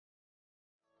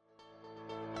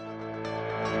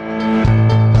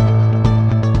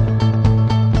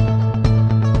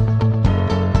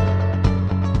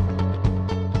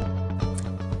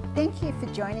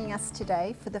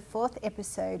today for the 4th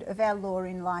episode of our Law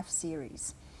in Life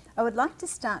series. I would like to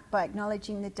start by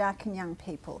acknowledging the Darkin young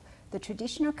people, the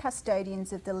traditional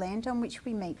custodians of the land on which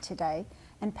we meet today,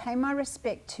 and pay my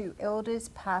respect to elders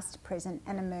past, present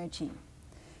and emerging.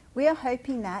 We are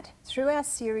hoping that, through our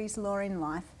series Law in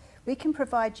Life, we can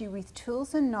provide you with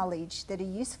tools and knowledge that are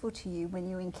useful to you when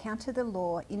you encounter the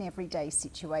law in everyday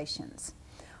situations.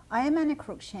 I am Anna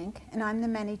Cruikshank and I'm the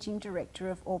Managing Director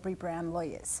of Aubrey Brown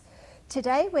Lawyers.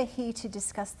 Today we're here to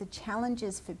discuss the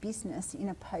challenges for business in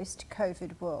a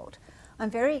post-COVID world. I'm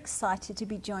very excited to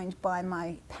be joined by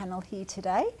my panel here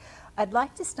today. I'd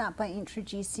like to start by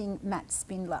introducing Matt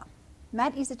Spindler.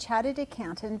 Matt is a chartered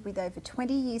accountant with over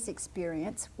 20 years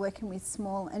experience working with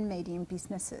small and medium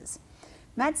businesses.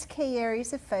 Matt's key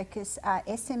areas of focus are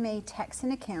SME tax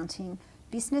and accounting,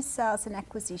 business sales and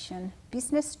acquisition,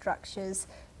 business structures,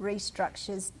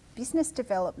 restructures, business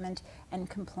development and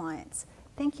compliance.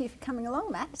 Thank you for coming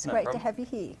along, Matt. It's great to have you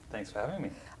here. Thanks for having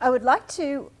me. I would like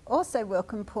to also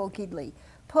welcome Paul Gidley.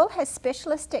 Paul has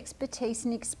specialist expertise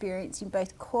and experience in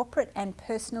both corporate and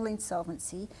personal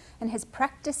insolvency and has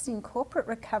practiced in corporate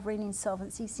recovery and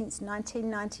insolvency since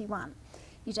 1991.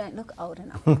 You don't look old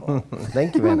enough, Paul.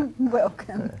 Thank you, Anna.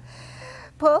 Welcome.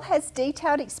 Paul has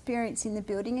detailed experience in the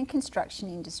building and construction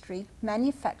industry,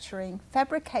 manufacturing,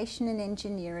 fabrication and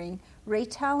engineering,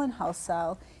 retail and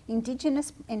wholesale,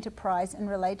 Indigenous enterprise and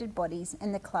related bodies,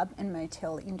 and the club and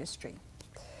motel industry.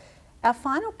 Our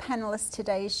final panellist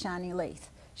today is Sharnie Leith.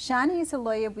 Sharnie is a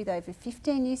lawyer with over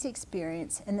 15 years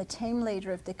experience and the team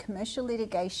leader of the commercial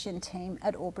litigation team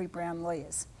at Aubrey Brown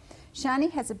Lawyers.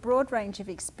 Sharnie has a broad range of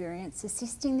experience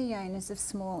assisting the owners of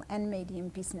small and medium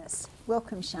business.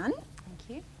 Welcome, Sharnie. Thank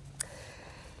you.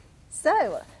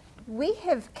 So, we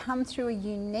have come through a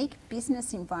unique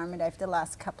business environment over the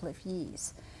last couple of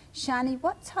years. Sharnie,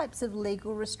 what types of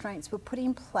legal restraints were put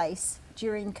in place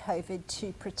during COVID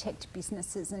to protect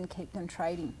businesses and keep them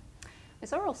trading? We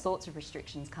saw all sorts of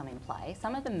restrictions come in play.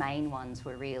 Some of the main ones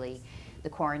were really the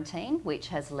quarantine, which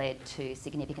has led to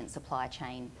significant supply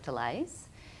chain delays.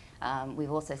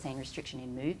 We've also seen restriction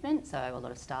in movement, so a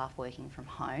lot of staff working from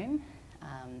home.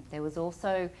 There was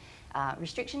also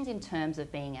restrictions in terms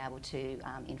of being able to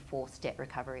enforce debt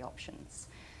recovery options.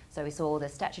 So we saw the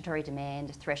statutory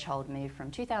demand threshold move from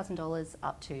 $2,000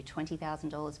 up to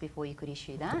 $20,000 before you could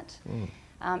issue that.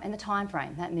 And the time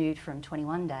frame, that moved from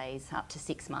 21 days up to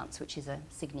 6 months, which is a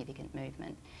significant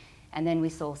movement. And then we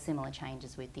saw similar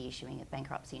changes with the issuing of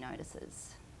bankruptcy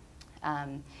notices.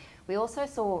 We also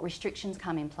saw restrictions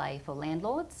come in play for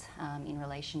landlords in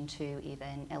relation to if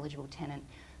an eligible tenant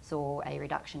saw a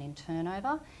reduction in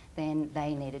turnover, then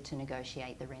they needed to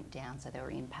negotiate the rent down, so there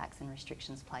were impacts and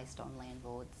restrictions placed on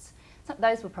landlords. So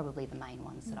those were probably the main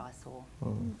ones that I saw.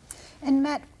 And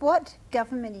Matt, what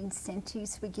government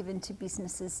incentives were given to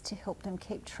businesses to help them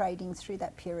keep trading through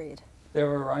that period? There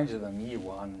were a range of them. Year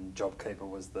one, JobKeeper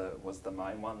was the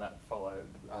main one that followed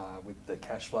with the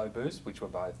cash flow boost, which were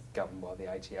both governed by the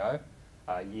ATO.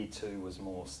 Year two was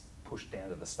more pushed down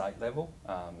to the state level.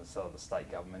 So the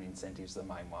state government incentives, the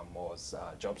main one was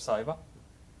JobSaver.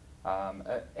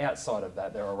 Outside of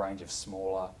that, there are a range of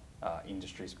smaller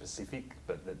industry specific,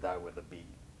 but they were the big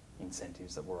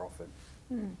incentives that were offered.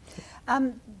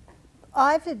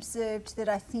 I've observed that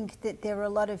I think that there are a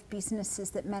lot of businesses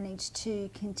that managed to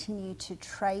continue to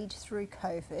trade through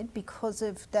COVID because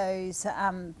of those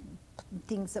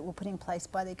things that were put in place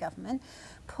by the government.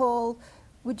 Paul,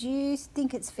 would you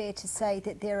think it's fair to say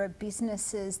that there are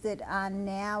businesses that are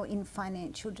now in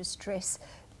financial distress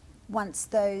once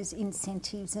those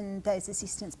incentives and those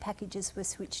assistance packages were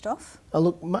switched off?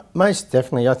 Look, most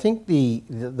definitely. I think the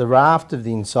raft of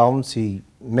the insolvency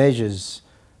measures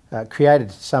created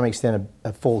to some extent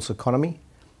a false economy.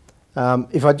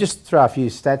 If I just throw a few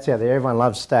stats out there, everyone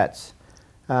loves stats.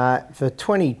 For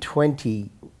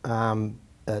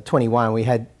 2020-21, we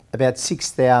had about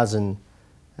 6,000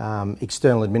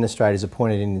 external administrators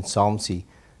appointed in insolvency.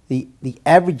 The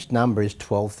average number is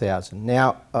 12,000.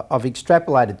 Now, I've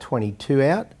extrapolated 22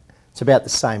 out. It's about the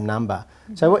same number.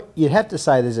 So what you'd have to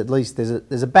say, there's at least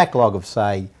there's a backlog of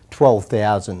say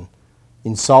 12,000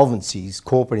 insolvencies,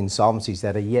 corporate insolvencies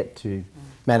that are yet to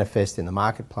manifest in the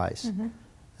marketplace.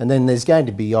 And then there's going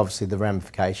to be obviously the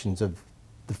ramifications of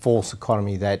the false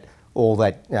economy, that all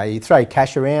that, you throw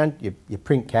cash around, you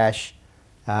print cash,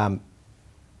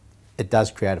 it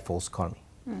does create a false economy.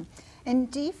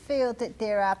 And do you feel that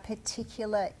there are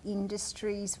particular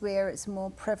industries where it's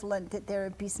more prevalent that there are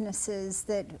businesses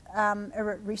that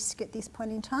are at risk at this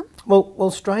point in time? Well,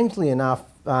 strangely enough,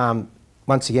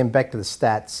 once again, back to the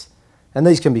stats, and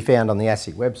these can be found on the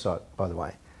ASIC website, by the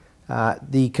way.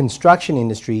 The construction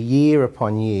industry, year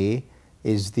upon year,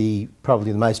 is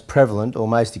probably the most prevalent or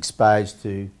most exposed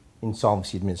to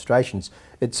insolvency administrations.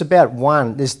 It's about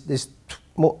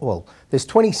there's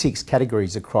 26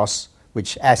 categories across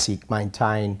which ASIC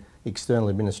maintain external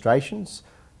administrations.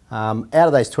 Out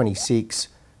of those 26,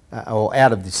 or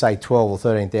out of the, say, 12 or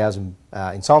 13,000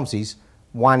 insolvencies,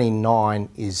 1 in 9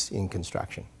 is in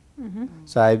construction.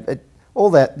 So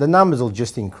the numbers will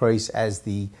just increase as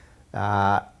the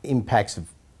impacts of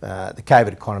the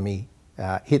COVID economy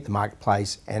hit the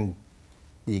marketplace and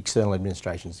the external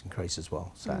administrations increase as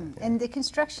well. So, yeah. And the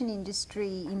construction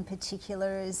industry in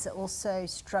particular is also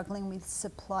struggling with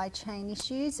supply chain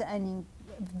issues and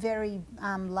very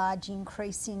large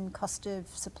increase in cost of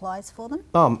supplies for them.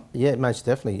 Yeah, most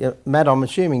definitely. Matt, I'm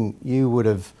assuming you would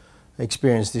have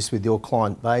experienced this with your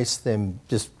client base, them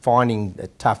just finding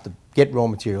it tough to get raw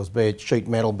materials, be it sheet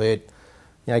metal, be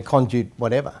it conduit,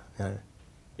 whatever.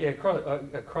 Yeah,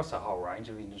 across a whole range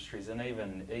of industries, and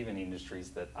even industries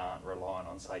that aren't reliant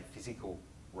on, say, physical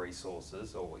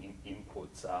resources or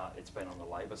inputs, it's been on the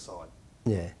labour side.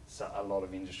 Yeah. So a lot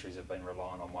of industries have been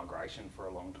relying on migration for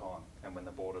a long time, and when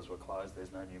the borders were closed,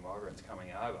 there's no new migrants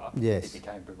coming over. Yes. It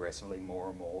became progressively more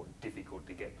and more difficult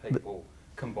to get people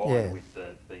combined with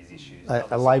these issues.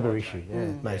 A labour issue,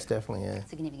 most definitely, yeah.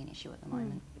 Significant issue at the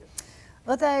moment.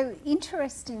 Although,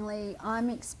 interestingly, I'm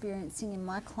experiencing in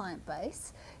my client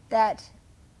base that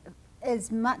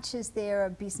as much as there are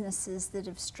businesses that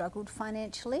have struggled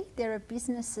financially, there are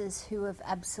businesses who have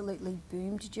absolutely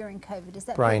boomed during COVID. Has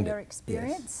that been your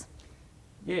experience?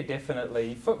 Yes. Yeah,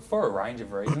 definitely. For a range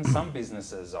of reasons. Some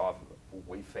businesses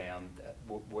we found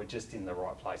were just in the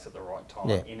right place at the right time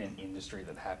in an industry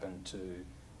that happened to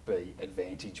be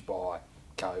advantaged by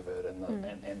COVID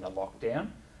and the lockdown.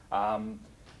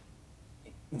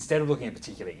 Instead of looking at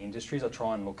particular industries, I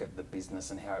try and look at the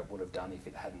business and how it would have done if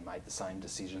it hadn't made the same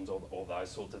decisions or those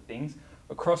sorts of things.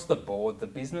 Across the board, the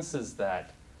businesses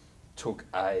that took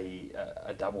a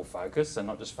double focus, so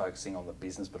not just focusing on the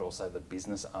business but also the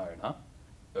business owner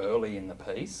early in the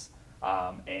piece,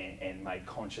 and made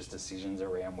conscious decisions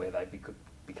around where they could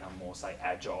become more, say,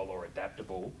 agile or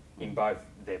adaptable in both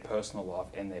their personal life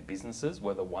and their businesses,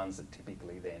 were the ones that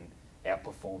typically then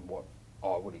outperformed what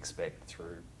I would expect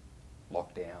through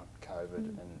lockdown, COVID,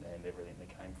 and everything that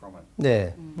came from it.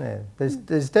 Yeah.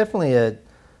 There's definitely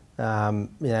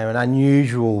an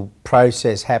unusual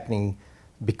process happening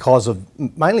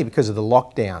mainly because of the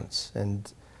lockdowns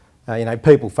and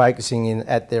people focusing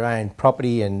at their own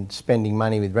property and spending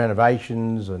money with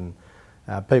renovations and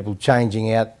people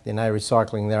changing out,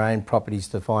 recycling their own properties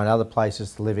to find other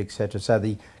places to live, etc. So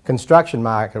the construction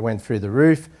market went through the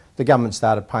roof. The government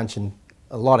started punching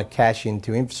a lot of cash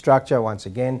into infrastructure. Once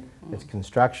again, it's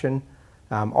construction,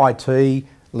 IT,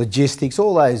 logistics,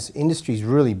 all those industries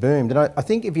really boomed. And I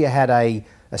think if you had a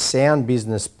sound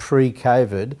business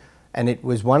pre-COVID and it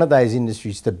was one of those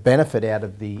industries to benefit out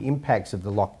of the impacts of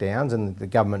the lockdowns and the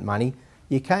government money,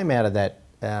 you came out of that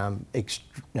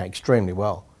extremely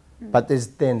well. But there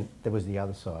was the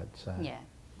other side. So. Yeah.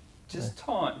 Just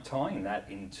tying that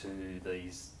into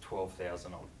these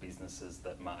 12,000 odd businesses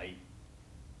that may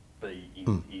be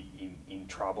in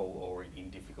trouble or in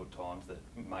difficult times that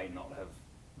may not have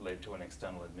led to an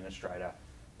external administrator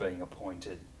being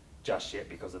appointed just yet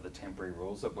because of the temporary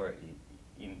rules that were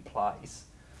in place.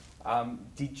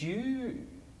 Do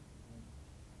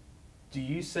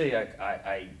you see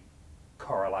a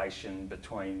correlation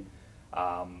between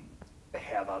how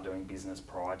they're doing business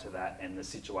prior to that and the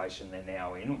situation they're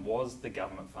now in? Was the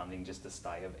government funding just a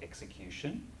stay of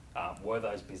execution? Were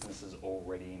those businesses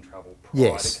already in trouble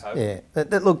prior to COVID?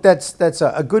 Yeah. Look, that's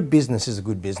a good business is a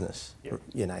good business.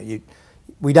 Yep.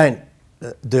 We don't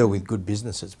deal with good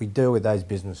businesses. We deal with those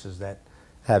businesses that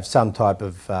have some type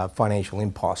of financial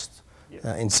impost. Yep.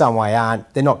 In some way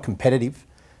they're not competitive.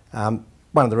 One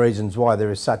of the reasons why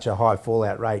there is such a high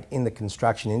fallout rate in the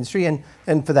construction industry,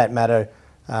 and for that matter,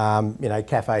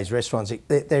 cafes, restaurants,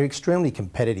 they're extremely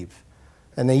competitive,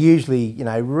 and they're usually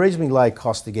reasonably low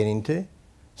cost to get into.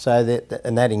 So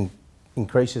that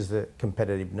increases the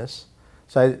competitiveness.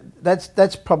 So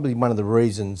that's probably one of the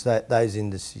reasons that those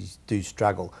industries do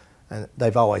struggle, and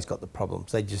they've always got the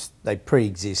problems. They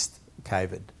pre-exist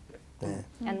COVID. Yeah.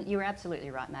 And you're absolutely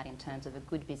right, Matt, in terms of a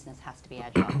good business has to be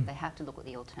agile. They have to look at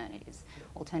the alternatives,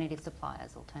 alternative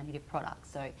suppliers, alternative products.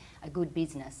 So a good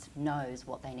business knows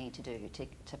what they need to do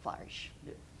to flourish.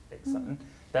 Yeah, excellent.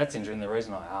 That's interesting. The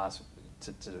reason I asked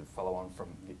to follow on from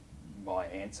my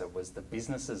answer was the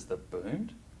businesses that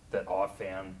boomed, that I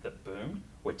found that boomed,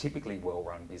 were typically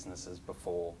well-run businesses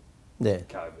before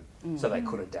COVID. So they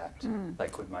could adapt, they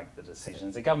could make the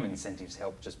decisions. The government incentives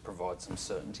help just provide some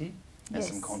certainty and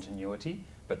some Yes. continuity.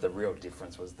 But the real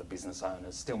difference was the business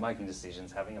owners still making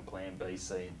decisions, having a plan B,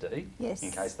 C and D Yes.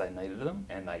 in case they needed them,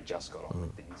 and they just got on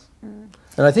with things.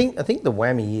 And I think the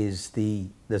whammy is the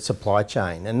supply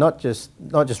chain, and not just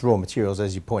raw materials,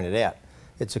 as you pointed out.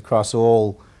 It's across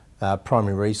all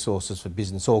primary resources for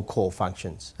business, all core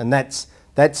functions, and that's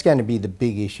going to be the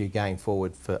big issue going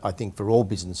forward for, I think, for all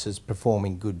businesses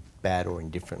performing good, bad, or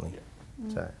indifferently.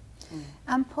 So.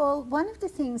 Paul, one of the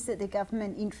things that the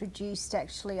government introduced,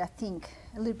 actually, I think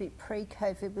a little bit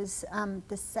pre-COVID, was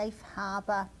the safe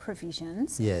harbour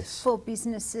provisions Yes. for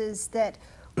businesses that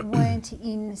weren't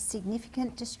in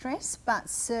significant distress, but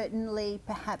certainly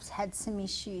perhaps had some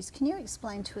issues. Can you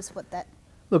explain to us what that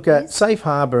Look, is? safe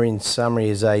harbour, in summary,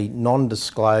 is a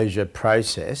non-disclosure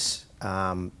process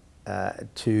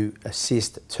to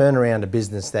assist turn around a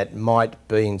business that might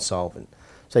be insolvent.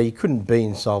 So you couldn't be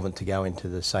insolvent to go into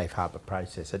the safe harbour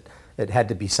process. It had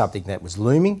to be something that was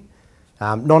looming.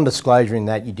 Non-disclosure in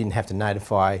that you didn't have to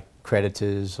notify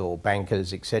creditors or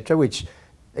bankers, etc., which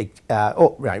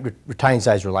retains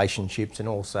those relationships and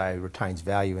also retains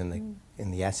value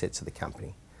in the assets of the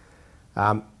company.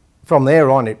 From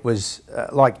there on, it was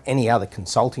like any other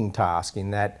consulting task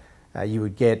in that you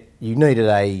needed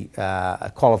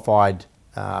a qualified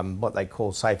what they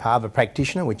call safe harbour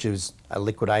practitioner, which is a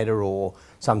liquidator or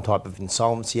some type of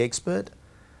insolvency expert.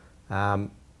 You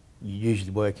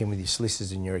usually work in with your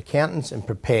solicitors and your accountants and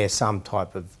prepare some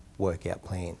type of workout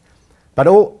plan. But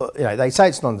they say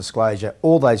it's non-disclosure.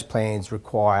 All those plans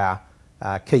require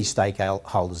key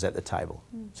stakeholders at the table.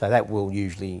 So that will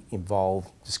usually involve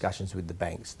discussions with the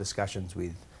banks, discussions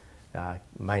with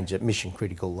major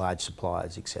mission-critical large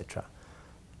suppliers, etc.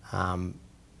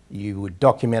 You would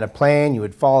document a plan, you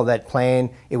would follow that plan,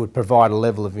 it would provide a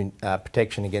level of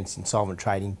protection against insolvent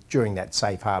trading during that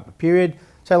safe harbour period,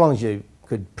 so long as you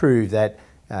could prove that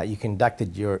you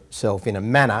conducted yourself in a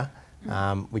manner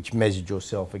which measured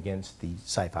yourself against the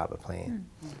safe harbour plan.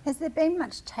 Has there been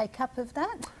much take-up of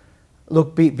that?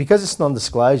 Look, because it's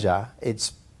non-disclosure,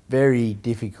 it's very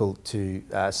difficult to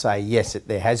say yes,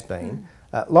 there has been.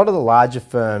 A lot of the larger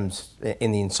firms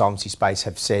in the insolvency space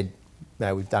have said,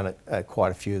 no, we've done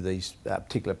quite a few of these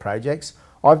particular projects.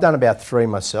 I've done about 3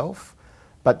 myself,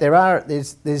 but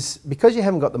there's because you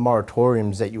haven't got the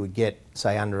moratoriums that you would get,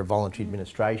 say, under a voluntary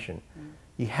administration,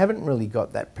 you haven't really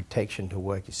got that protection to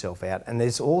work yourself out. And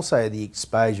there's also the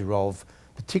exposure of,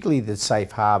 particularly the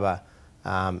safe harbour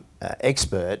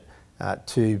expert,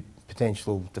 to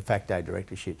potential de facto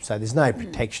directorship. So there's no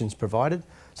protections provided.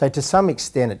 So to some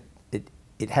extent,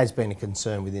 it has been a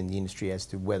concern within the industry as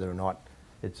to whether or not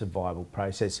it's a viable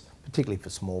process, particularly for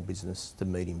small business to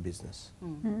medium business.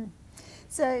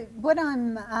 So what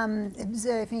I'm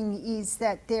observing is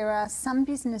that there are some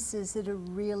businesses that are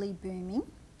really booming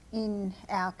in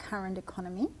our current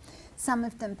economy. Some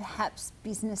of them perhaps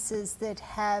businesses that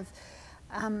have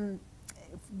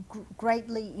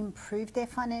greatly improved their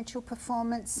financial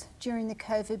performance during the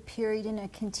COVID period and are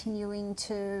continuing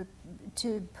to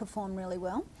perform really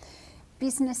well.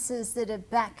 Businesses that are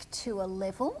back to a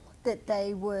level that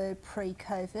they were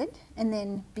pre-COVID, and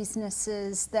then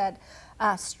businesses that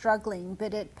are struggling,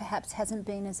 but it perhaps hasn't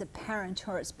been as apparent,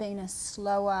 or it's been a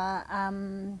slower,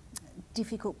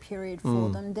 difficult period for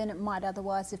them than it might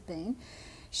otherwise have been.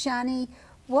 Sharnie,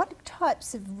 what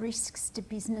types of risks do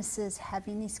businesses have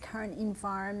in this current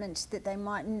environment that they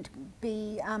mightn't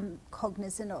be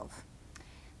cognizant of?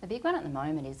 The big one at the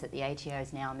moment is that the ATO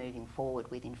is now moving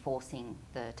forward with enforcing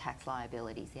the tax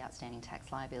liabilities, the outstanding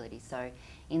tax liabilities. So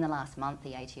in the last month,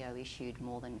 the ATO issued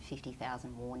more than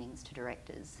 50,000 warnings to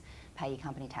directors. Pay your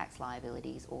company tax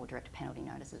liabilities or director penalty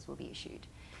notices will be issued.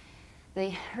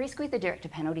 The risk with the director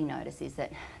penalty notice is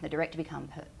that the director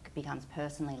becomes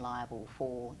personally liable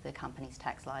for the company's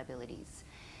tax liabilities.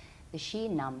 The sheer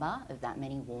number of that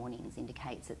many warnings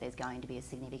indicates that there's going to be a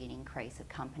significant increase of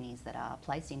companies that are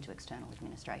placed into external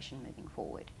administration moving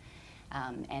forward.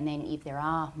 And then if there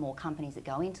are more companies that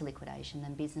go into liquidation,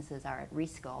 then businesses are at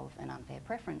risk of an unfair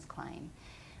preference claim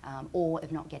or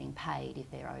of not getting paid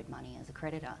if they're owed money as a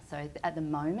creditor. So at the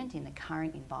moment, in the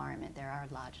current environment, there are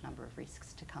a large number of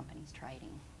risks to companies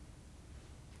trading.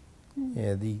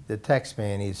 Yeah, the tax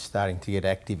man is starting to get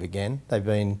active again. They've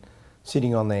been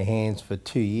sitting on their hands for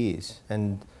 2 years,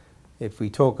 and if we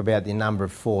talk about the number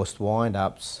of forced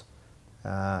wind-ups,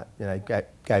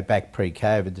 go back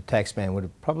pre-COVID, the taxman would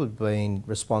have probably been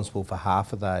responsible for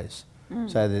half of those.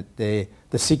 So that the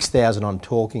 6,000 I'm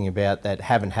talking about that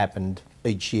haven't happened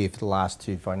each year for the last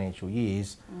 2 financial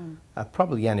years are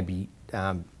probably going to be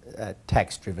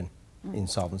tax-driven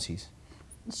insolvencies.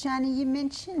 Sharnie, you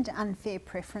mentioned unfair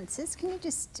preferences. Can you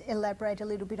just elaborate a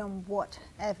little bit on what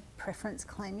a preference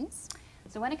claim is?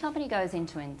 So when a company goes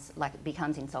into,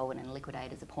 becomes insolvent and a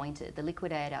liquidator is appointed, the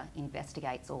liquidator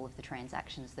investigates all of the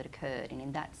transactions that occurred, and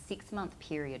in that 6-month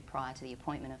period prior to the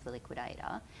appointment of the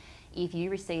liquidator, if you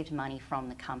received money from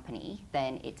the company,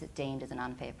 then it's deemed as an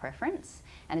unfair preference,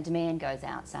 and a demand goes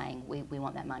out saying we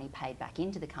want that money paid back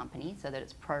into the company so that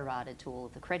it's prorated to all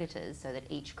of the creditors, so that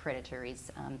each creditor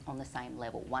is on the same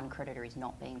level. One creditor is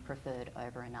not being preferred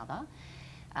over another.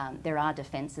 There are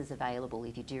defences available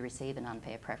if you do receive an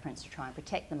unfair preference to try and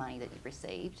protect the money that you've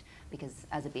received, because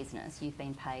as a business you've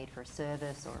been paid for a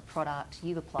service or a product,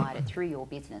 you've applied it through your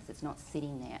business, it's not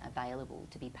sitting there available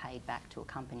to be paid back to a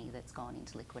company that's gone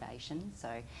into liquidation. So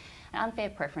unfair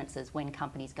preferences, when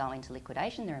companies go into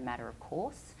liquidation, they're a matter of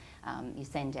course. You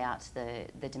send out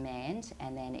the demand,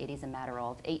 and then it is a matter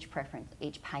of each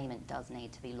payment does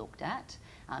need to be looked at,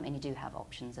 and you do have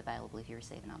options available if you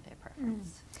receive an unfair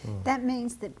preference. That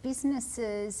means that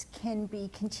businesses can be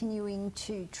continuing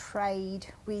to trade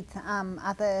with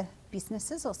other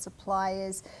businesses or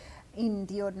suppliers in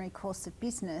the ordinary course of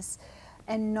business,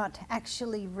 and not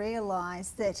actually realise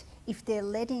that if they're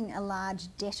letting a large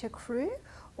debt accrue,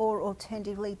 or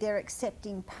alternatively they're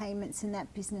accepting payments and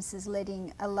that business is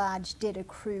letting a large debt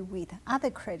accrue with other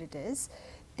creditors,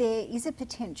 there is a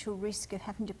potential risk of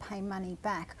having to pay money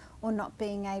back or not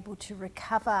being able to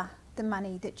recover the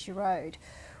money that you're owed.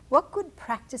 What good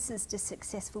practices do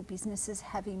successful businesses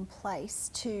have in place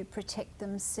to protect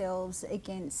themselves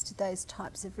against those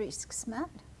types of risks, Matt?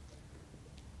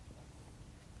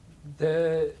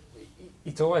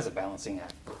 It's always a balancing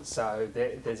act. So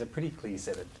there's a pretty clear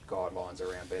set of guidelines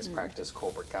around best practice,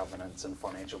 corporate governance and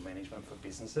financial management for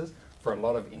businesses. For a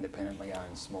lot of independently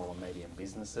owned small and medium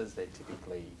businesses, they're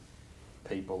typically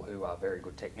people who are very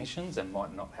good technicians and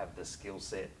might not have the skill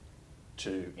set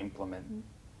to implement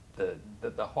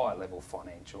the high level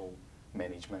financial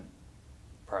management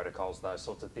protocols, those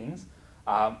sorts of things.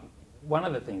 One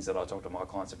of the things that I talk to my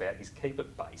clients about is keep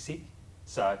it basic.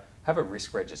 So have a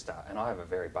risk register, and I have a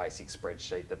very basic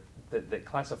spreadsheet that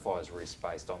classifies risks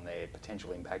based on their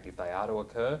potential impact if they are to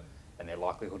occur and their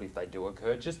likelihood if they do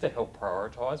occur, just to help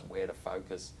prioritise where to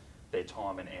focus their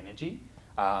time and energy.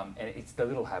 And it's the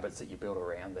little habits that you build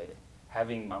around there.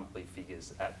 Having monthly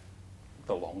figures at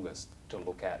the longest to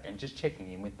look at and just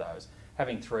checking in with those.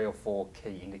 Having 3 or 4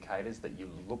 key indicators that you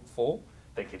look for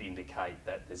that could indicate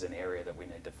that there's an area that we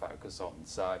need to focus on.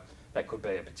 So that could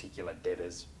be a particular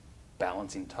debtor's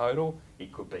balance in total,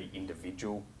 it could be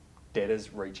individual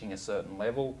debtors reaching a certain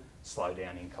level, slow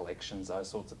down in collections, those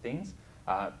sorts of things.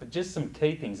 But just some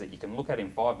key things that you can look at in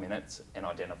 5 minutes and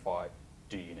identify,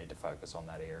 do you need to focus on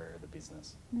that area of the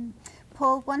business?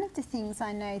 Paul, one of the things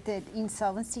I know that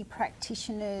insolvency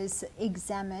practitioners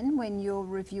examine when you're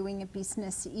reviewing a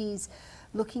business is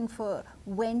looking for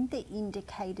when the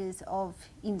indicators of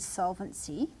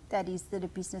insolvency, that is that a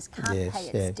business can't pay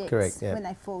its debts correct, when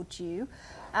they fall due,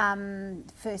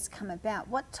 first come about.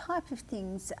 What type of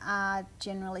things are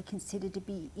generally considered to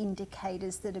be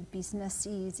indicators that a business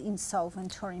is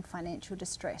insolvent or in financial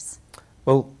distress?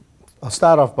 Well, I'll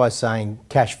start off by saying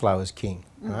cash flow is king,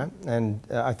 right? And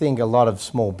I think a lot of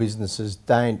small businesses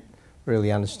don't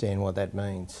really understand what that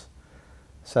means.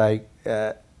 So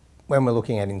when we're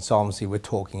looking at insolvency, we're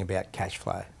talking about cash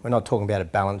flow. We're not talking about a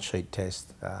balance sheet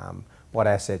test, what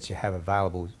assets you have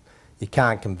available. You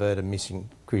can't convert a missing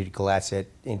critical asset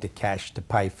into cash to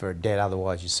pay for a debt,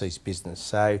 otherwise you cease business.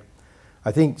 So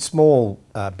I think small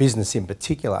business in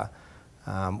particular,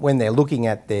 when they're looking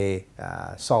at their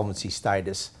solvency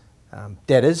status,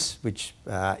 debtors, which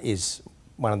is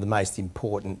one of the most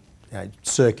important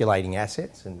circulating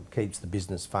assets and keeps the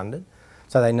business funded.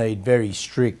 So they need very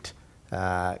strict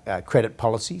credit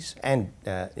policies and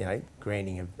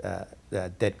granting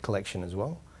of debt collection as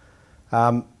well.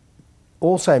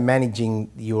 Also managing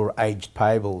your aged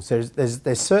payables.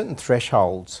 There's certain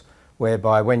thresholds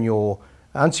whereby when your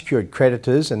unsecured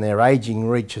creditors and their ageing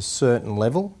reach a certain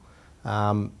level,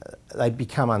 they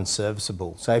become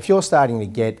unserviceable. So if you're starting to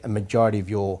get a majority of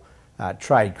your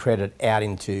trade credit out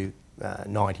into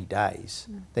 90 days,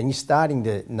 then you're starting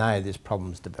to know there's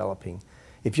problems developing.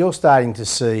 If you're starting to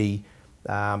see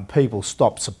people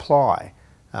stop supply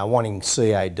wanting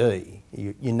CAD,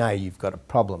 you know you've got a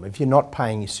problem. If you're not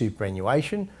paying your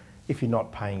superannuation, if you're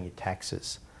not paying your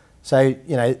taxes. So,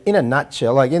 in a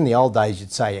nutshell, like in the old days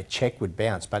you'd say a cheque would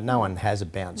bounce, but no one has a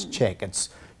bounced cheque. It's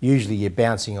usually you're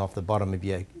bouncing off the bottom of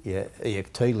your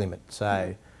EFT limit.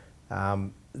 So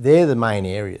they're the main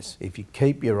areas. If you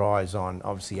keep your eyes on,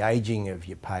 obviously, ageing of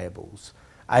your payables,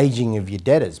 ageing of your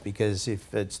debtors, because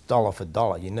if it's dollar for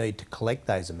dollar, you need to collect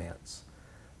those amounts.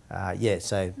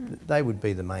 So they would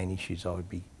be the main issues I would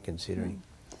be considering.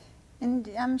 And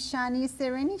Sharnie, is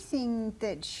there anything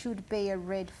that should be a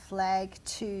red flag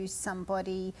to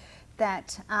somebody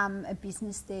that a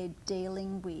business they're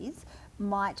dealing with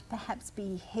might perhaps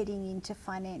be heading into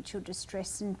financial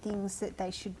distress, and things that they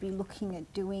should be looking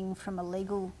at doing from a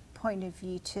legal point of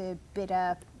view to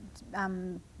better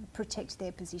protect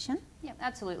their position? Yeah,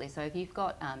 absolutely. So if you've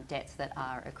got debts that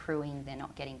are accruing, they're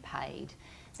not getting paid,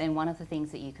 then one of the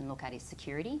things that you can look at is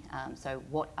security. So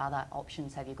what other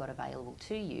options have you got available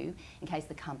to you in case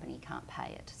the company can't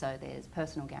pay it? So there's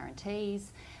personal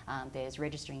guarantees, there's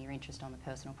registering your interest on the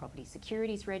Personal Property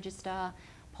Securities Register,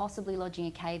 possibly lodging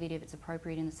a caveat if it's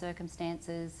appropriate in the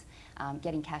circumstances,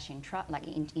 getting cash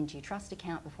into your trust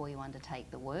account before you undertake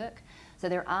the work. So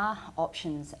there are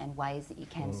options and ways that you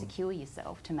can secure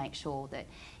yourself to make sure that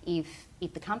if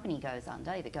the company goes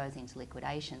under, if it goes into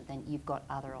liquidation, then you've got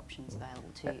other options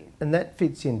available to you. And that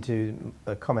fits into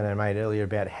a comment I made earlier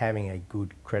about having a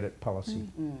good credit policy.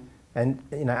 And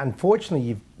you know,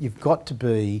 unfortunately, you've got to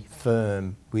be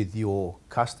firm with your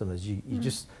customers. You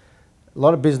just, a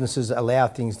lot of businesses allow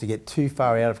things to get too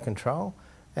far out of control.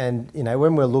 And you know,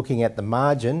 when we're looking at the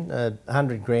margin,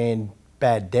 100 grand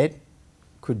bad debt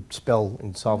could spell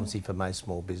insolvency for most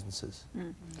small businesses.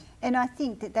 And I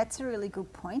think that that's a really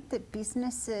good point, that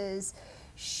businesses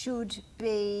should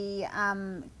be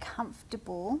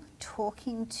comfortable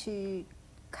talking to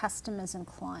customers and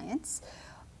clients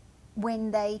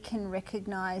when they can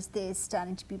recognise there's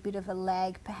starting to be a bit of a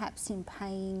lag perhaps in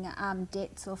paying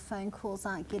debts, or phone calls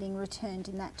aren't getting returned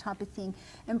and that type of thing,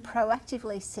 and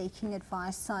proactively seeking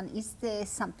advice on, is there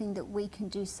something that we can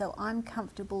do so I'm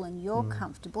comfortable and you're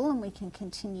comfortable and we can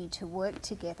continue to work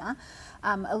together.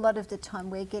 A lot of the time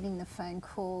we're getting the phone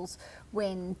calls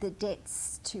when the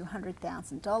debt's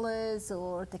 $200,000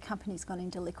 or the company's gone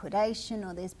into liquidation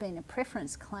or there's been a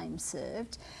preference claim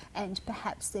served, and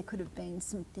perhaps there could have been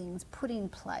some things put in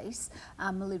place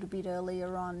a little bit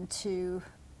earlier on to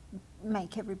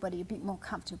make everybody a bit more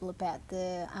comfortable about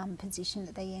the position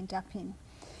that they end up in.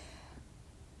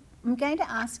 I'm going to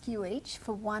ask you each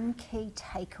for one key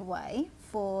takeaway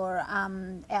for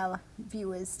our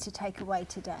viewers to take away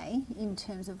today in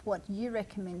terms of what you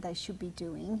recommend they should be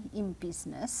doing in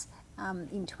business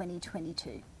in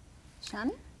 2022.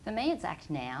 Sharnie? For me, it's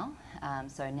act now.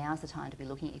 So now's the time to be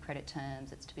looking at your credit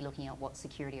terms. It's to be looking at what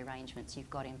security arrangements you've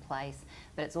got in place,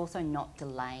 but it's also not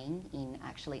delaying in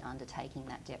actually undertaking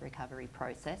that debt recovery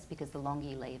process, because the longer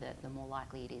you leave it, the more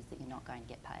likely it is that you're not going to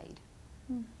get paid.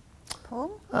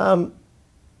 Paul?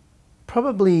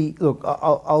 Probably, look,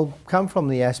 I'll come from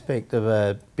the aspect of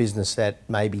a business that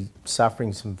may be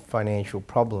suffering some financial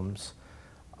problems.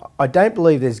 I don't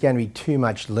believe there's going to be too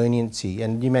much leniency,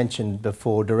 and you mentioned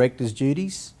before directors'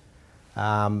 duties,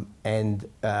 and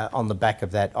on the back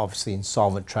of that, obviously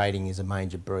insolvent trading is a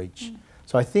major breach.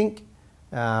 So I think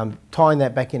tying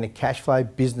that back into cash flow,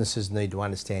 businesses need to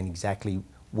understand exactly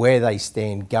where they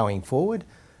stand going forward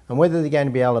and whether they're going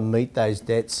to be able to meet those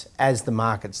debts as the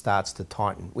market starts to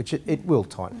tighten, which it will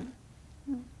tighten.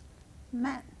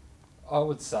 Matt? I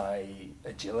would say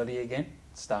agility again,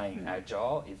 staying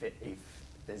agile. If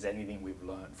there's anything we've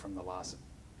learned from the last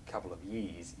couple of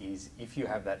years, is if you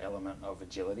have that element of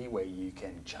agility where you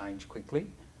can change quickly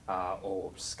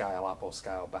or scale up or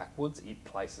scale backwards, it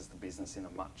places the business in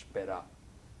a much better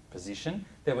position.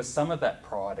 There was some of that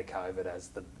prior to COVID as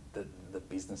the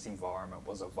business environment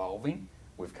was evolving.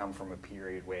 We've come from a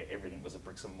period where everything was a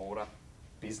bricks and mortar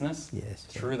business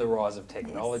through the rise of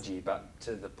technology, but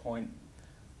to the point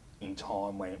in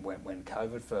time when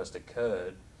COVID first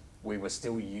occurred, we were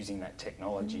still using that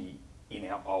technology in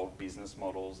our old business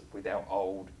models, with our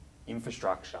old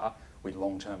infrastructure, with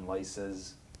long-term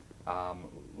leases,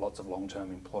 lots of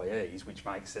long-term employees, which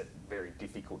makes it very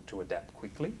difficult to adapt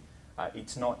quickly.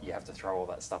 It's not you have to throw all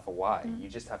that stuff away, you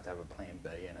just have to have a plan B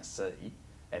and a C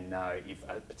and know if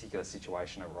a particular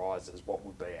situation arises, what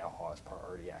would be our highest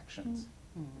priority actions.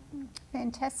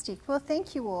 Fantastic. Well,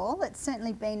 thank you all. It's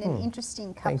certainly been an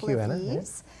interesting couple you, of Anna.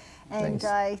 years. And Thanks.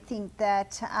 I think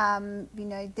that, you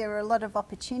know, there are a lot of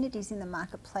opportunities in the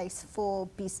marketplace for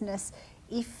business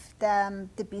if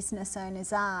the business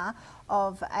owners are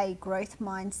of a growth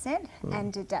mindset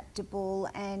and adaptable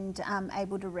and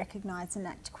able to recognise and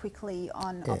act quickly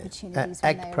on opportunities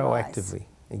when they act arise. proactively.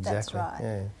 Exactly. That's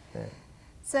right. Yeah.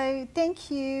 So thank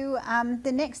you.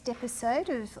 The next episode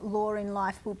of Law in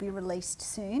Life will be released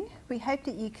soon. We hope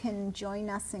that you can join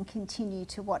us and continue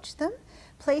to watch them.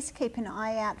 Please keep an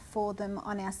eye out for them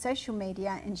on our social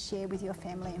media and share with your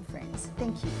family and friends.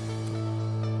 Thank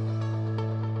you.